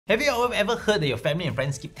Have you ever heard that your family and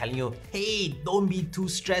friends keep telling you, hey, don't be too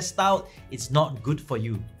stressed out, it's not good for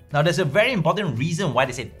you? Now, there's a very important reason why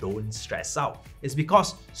they say don't stress out. It's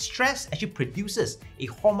because stress actually produces a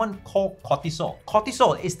hormone called cortisol.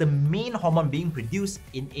 Cortisol is the main hormone being produced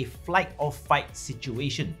in a flight or fight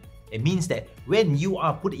situation. It means that when you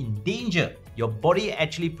are put in danger, your body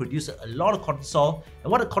actually produces a lot of cortisol,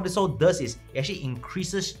 and what the cortisol does is it actually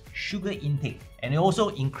increases sugar intake, and it also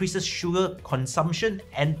increases sugar consumption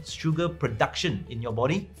and sugar production in your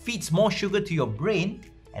body, feeds more sugar to your brain,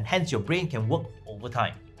 and hence your brain can work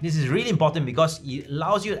overtime. This is really important because it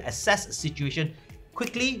allows you to assess a situation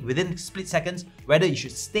quickly within split seconds whether you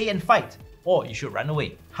should stay and fight or you should run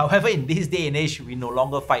away. However, in this day and age, we no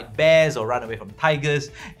longer fight bears or run away from tigers,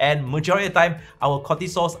 and majority of the time, our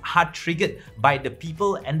cortisols are triggered by the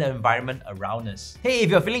people and the environment around us. Hey, if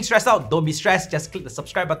you're feeling stressed out, don't be stressed, just click the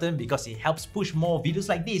subscribe button because it helps push more videos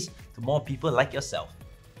like this to more people like yourself.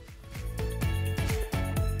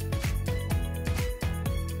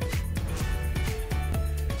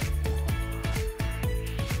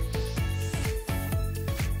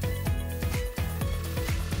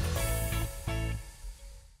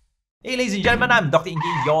 Hey ladies and gentlemen, I'm Dr. Inky,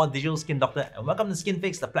 your digital skin doctor, and welcome to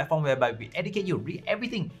Skynfyx, the platform whereby we educate you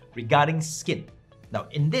everything regarding skin. Now,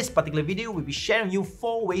 in this particular video, we'll be sharing with you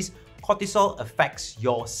 4 ways cortisol affects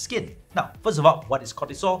your skin. Now, first of all, what is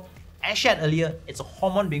cortisol? As shared earlier, it's a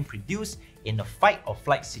hormone being produced in a fight or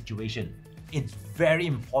flight situation. It's very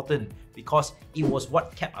important because it was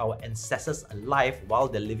what kept our ancestors alive while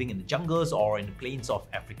they're living in the jungles or in the plains of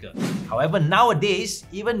Africa. However, nowadays,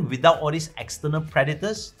 even without all these external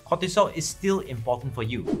predators, cortisol is still important for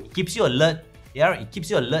you. It keeps you alert. Yeah, it keeps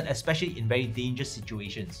you alert, especially in very dangerous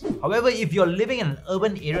situations. However, if you're living in an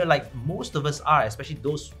urban area like most of us are, especially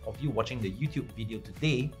those of you watching the YouTube video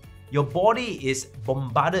today, your body is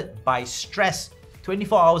bombarded by stress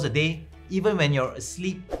 24 hours a day, even when you're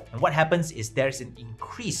asleep. And what happens is there's an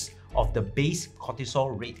increase of the base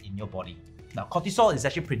cortisol rate in your body. Now, cortisol is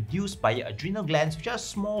actually produced by your adrenal glands, which are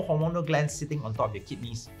small hormonal glands sitting on top of your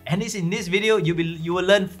kidneys. And in this video, you will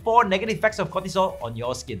learn 4 negative effects of cortisol on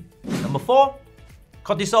your skin. Number 4,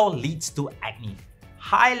 cortisol leads to acne.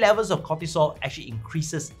 High levels of cortisol actually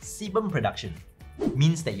increases sebum production. It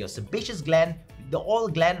means that your sebaceous gland, the oil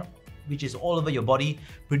gland, which is all over your body,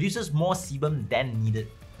 produces more sebum than needed.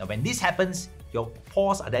 Now, when this happens, your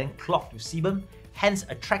pores are then clogged with sebum, hence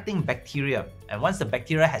attracting bacteria. And once the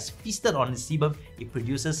bacteria has feasted on the sebum, it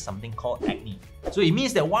produces something called acne. So it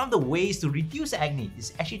means that one of the ways to reduce acne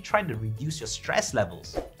is actually trying to reduce your stress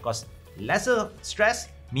levels, because lesser stress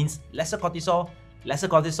means lesser cortisol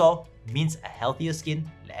means a healthier skin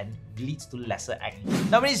and leads to lesser acne.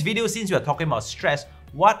 Now, in this video, since we are talking about stress,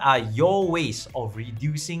 what are your ways of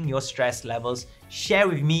reducing your stress levels? Share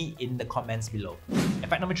with me in the comments below.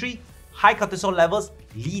 Effect number 3, high cortisol levels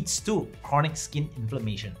leads to chronic skin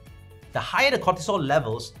inflammation. The higher the cortisol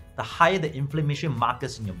levels, the higher the inflammation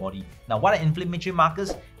markers in your body. Now, what are inflammatory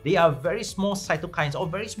markers? They are very small cytokines or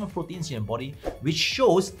very small proteins in your body, which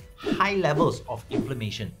shows high levels of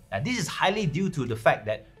inflammation. Now, this is highly due to the fact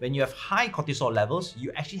that when you have high cortisol levels,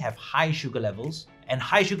 you actually have high sugar levels, and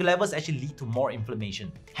high sugar levels actually lead to more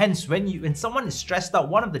inflammation. Hence, when someone is stressed out,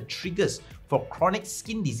 one of the triggers for chronic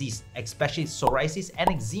skin disease, especially psoriasis and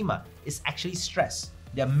eczema, is actually stress.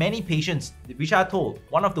 There are many patients which are told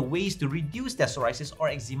one of the ways to reduce their psoriasis or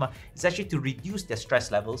eczema is actually to reduce their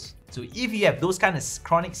stress levels. So if you have those kind of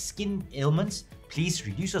chronic skin ailments, please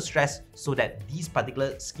reduce your stress so that these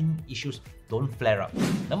particular skin issues don't flare up.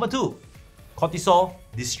 Number 2, cortisol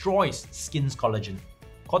destroys skin's collagen.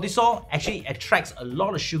 Cortisol actually attracts a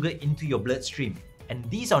lot of sugar into your bloodstream, and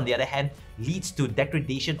these, on the other hand, leads to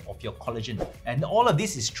degradation of your collagen. And all of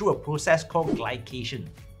this is through a process called glycation.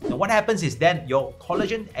 Now, what happens is then your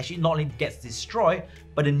collagen actually not only gets destroyed,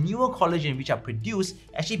 but the newer collagen which are produced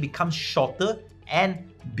actually becomes shorter and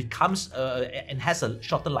has a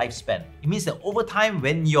shorter lifespan. It means that over time,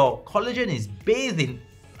 when your collagen is bathed in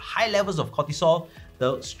high levels of cortisol,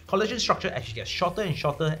 the collagen structure actually gets shorter and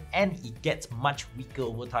shorter, and it gets much weaker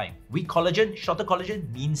over time. Weak collagen, shorter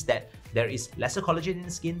collagen means that there is lesser collagen in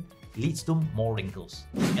the skin, leads to more wrinkles.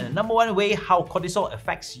 And the number 1 way how cortisol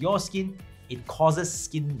affects your skin, it causes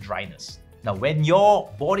skin dryness. Now, when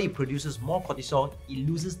your body produces more cortisol, it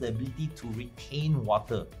loses the ability to retain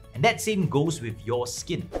water. And that same goes with your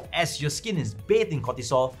skin. As your skin is bathed in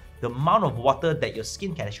cortisol, the amount of water that your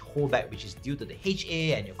skin can actually hold back, which is due to the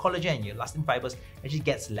HA and your collagen and your elastin fibers, actually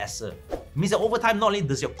gets lesser. It means that over time, not only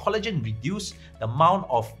does your collagen reduce, the amount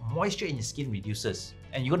of moisture in your skin reduces.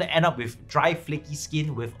 And you're going to end up with dry, flaky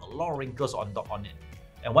skin with a lot of wrinkles on it.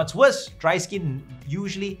 And what's worse, dry skin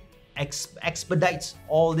usually expedites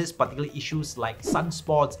all these particular issues like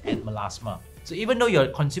sunspots and melasma. So even though you're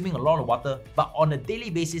consuming a lot of water, but on a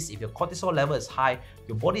daily basis, if your cortisol level is high,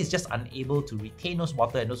 your body is just unable to retain those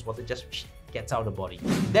water and those water just gets out of the body.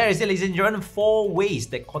 There is it, ladies and gentlemen, 4 ways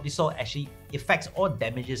that cortisol actually affects or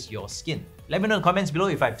damages your skin. Let me know in the comments below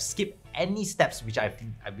if I've skipped any steps which I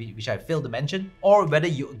failed to mention, or whether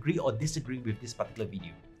you agree or disagree with this particular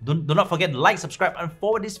video. Do not forget to like, subscribe, and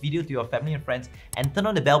forward this video to your family and friends, and turn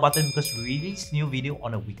on the bell button because we release new video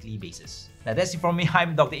on a weekly basis. Now that's it from me.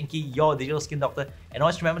 I'm Dr. Inky, your digital skin doctor, and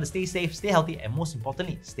always remember to stay safe, stay healthy, and most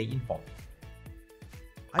importantly, stay informed.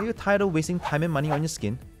 Are you tired of wasting time and money on your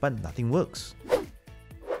skin, but nothing works?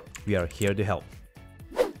 We are here to help.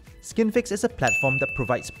 Skynfyx is a platform that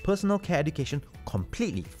provides personal care education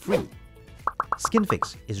completely free.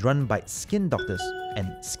 Skynfyx is run by skin doctors and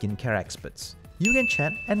skincare experts. You can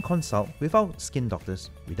chat and consult with our skin doctors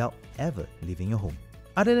without ever leaving your home.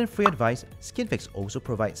 Other than free advice, Skynfyx also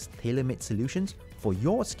provides tailor-made solutions for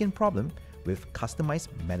your skin problem with customized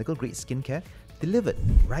medical-grade skincare delivered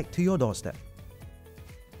right to your doorstep.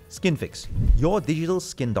 Skynfyx, your digital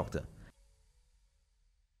skin doctor.